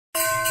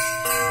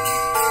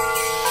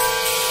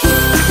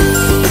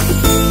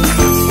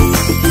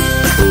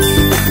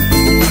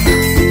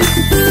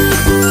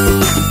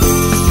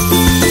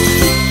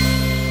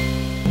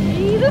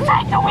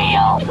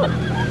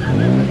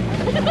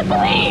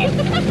Please.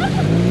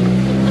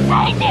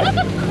 Thank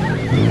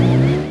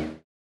you.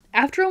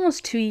 After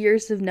almost 2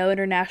 years of no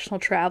international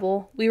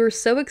travel, we were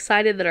so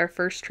excited that our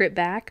first trip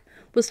back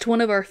was to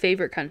one of our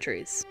favorite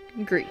countries,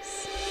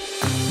 Greece.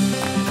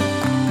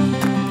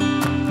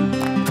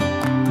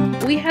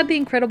 We had the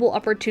incredible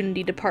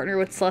opportunity to partner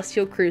with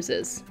Celestyal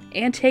Cruises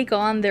and take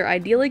on their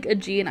idyllic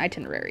Aegean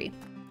itinerary.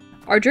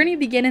 Our journey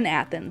began in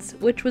Athens,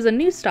 which was a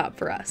new stop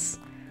for us.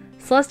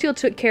 Celestyal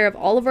took care of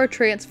all of our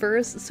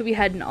transfers, so we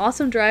had an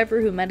awesome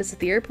driver who met us at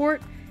the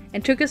airport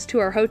and took us to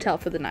our hotel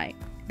for the night,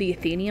 the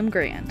Athenaeum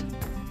Grand.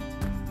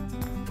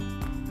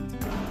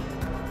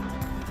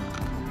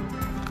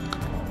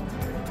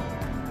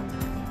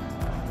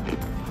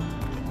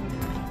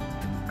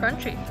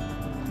 Crunchy.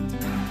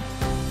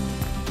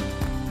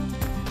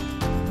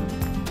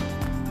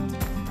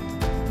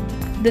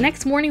 The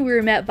next morning we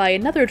were met by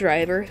another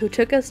driver who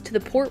took us to the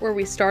port where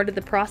we started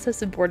the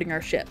process of boarding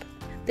our ship.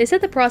 They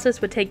said the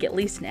process would take at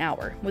least an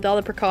hour, with all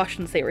the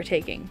precautions they were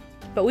taking.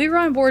 But we were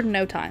on board in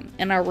no time,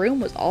 and our room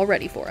was all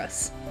ready for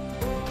us.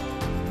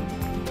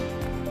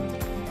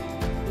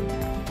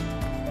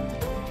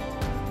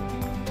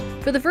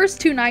 For the first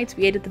 2 nights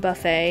we ate at the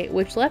buffet,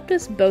 which left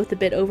us both a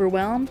bit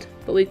overwhelmed,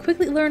 but we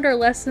quickly learned our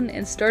lesson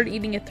and started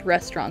eating at the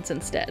restaurants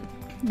instead.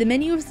 The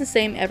menu is the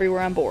same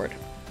everywhere on board,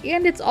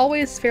 and it's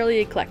always fairly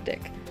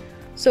eclectic.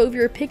 So if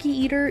you're a picky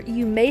eater,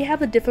 you may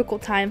have a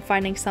difficult time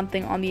finding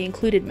something on the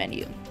included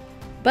menu.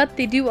 But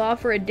they do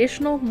offer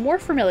additional, more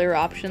familiar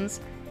options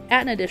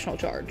at an additional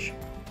charge.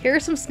 Here are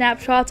some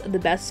snapshots of the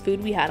best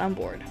food we had on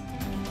board.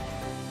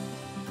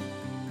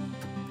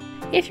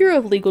 If you're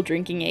of legal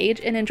drinking age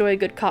and enjoy a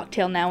good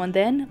cocktail now and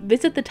then,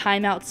 visit the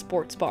Time Out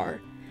Sports Bar.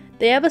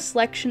 They have a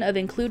selection of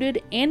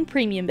included and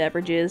premium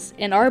beverages,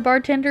 and our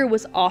bartender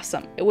was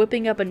awesome at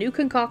whipping up a new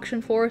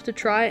concoction for us to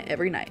try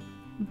every night.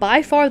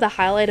 By far the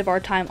highlight of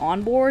our time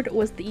on board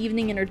was the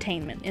evening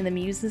entertainment in the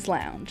Muses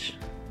Lounge.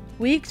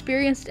 We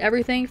experienced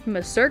everything from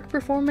a Cirque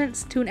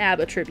performance to an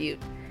ABBA tribute.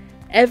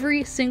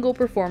 Every single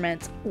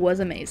performance was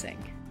amazing.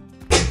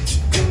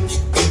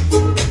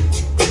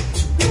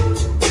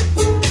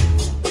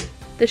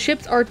 The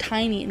ships are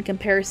tiny in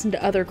comparison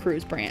to other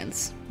cruise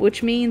brands,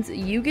 which means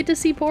you get to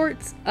see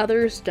ports,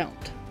 others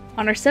don't.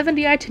 On our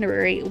 7-day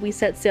itinerary, we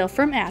set sail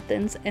from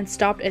Athens and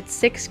stopped at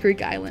 6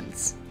 Greek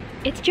islands.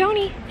 It's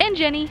Joanie And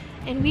Jenni.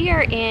 and we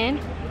are in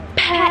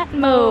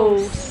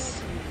Patmos.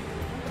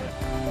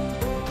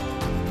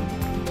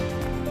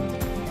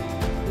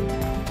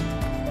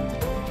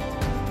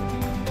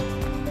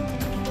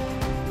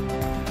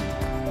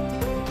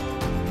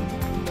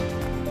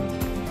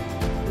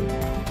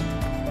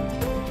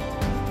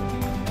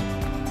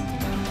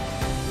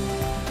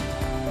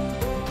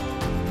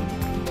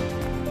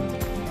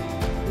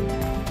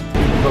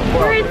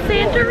 We're in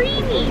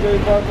Santorini.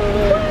 What?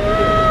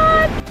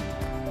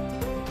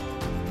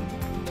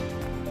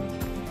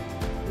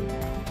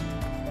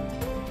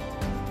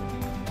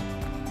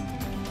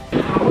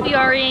 We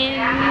are in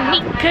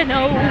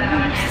Mykonos.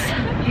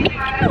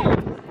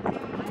 Mykonos.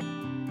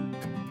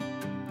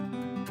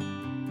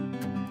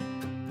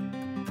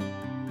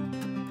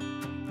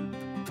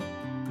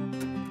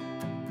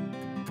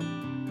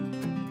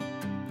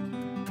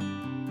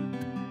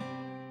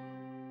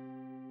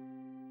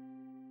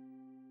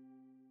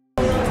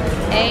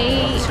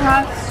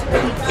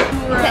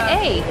 The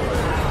A.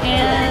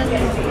 And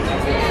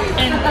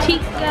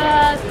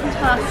Antica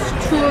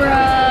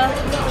Tastura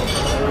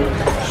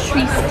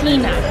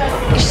Tristina.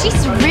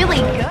 She's really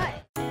good.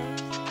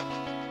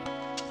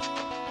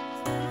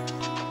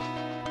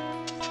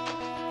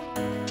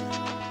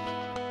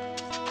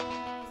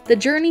 The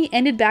journey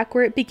ended back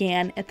where it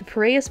began at the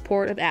Piraeus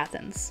port of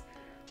Athens.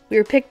 We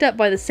were picked up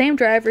by the same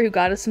driver who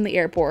got us from the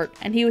airport,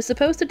 and he was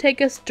supposed to take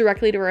us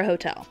directly to our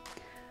hotel.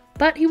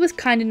 But he was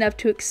kind enough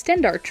to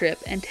extend our trip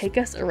and take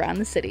us around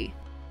the city.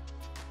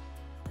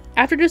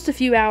 After just a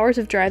few hours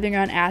of driving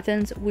around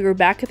Athens, we were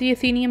back at the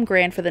Athenaeum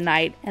Grand for the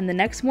night, and the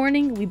next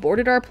morning we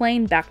boarded our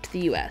plane back to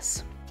the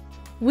US.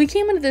 We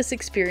came into this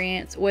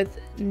experience with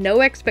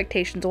no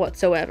expectations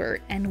whatsoever,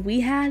 and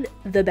we had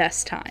the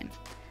best time.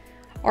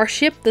 Our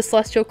ship, the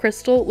Celestial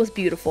Crystal, was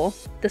beautiful,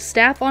 the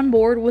staff on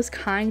board was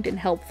kind and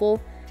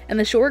helpful, and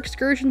the shore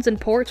excursions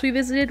and ports we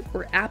visited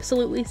were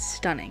absolutely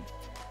stunning.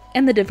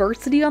 And the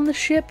diversity on the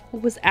ship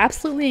was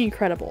absolutely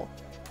incredible.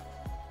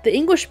 The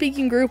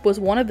English-speaking group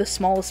was one of the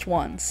smallest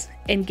ones,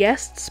 and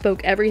guests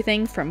spoke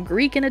everything from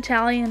Greek and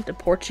Italian to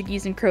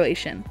Portuguese and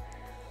Croatian.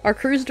 Our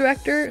cruise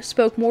director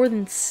spoke more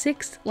than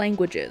 6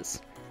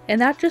 languages,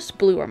 and that just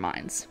blew our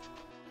minds.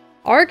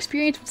 Our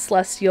experience with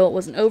Celestyal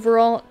was an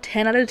overall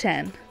 10 out of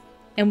 10,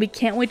 and we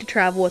can't wait to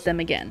travel with them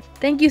again.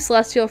 Thank you,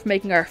 Celestyal, for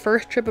making our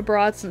first trip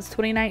abroad since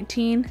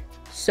 2019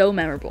 so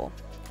memorable.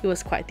 It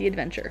was quite the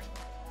adventure.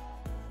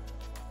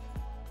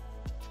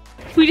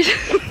 We just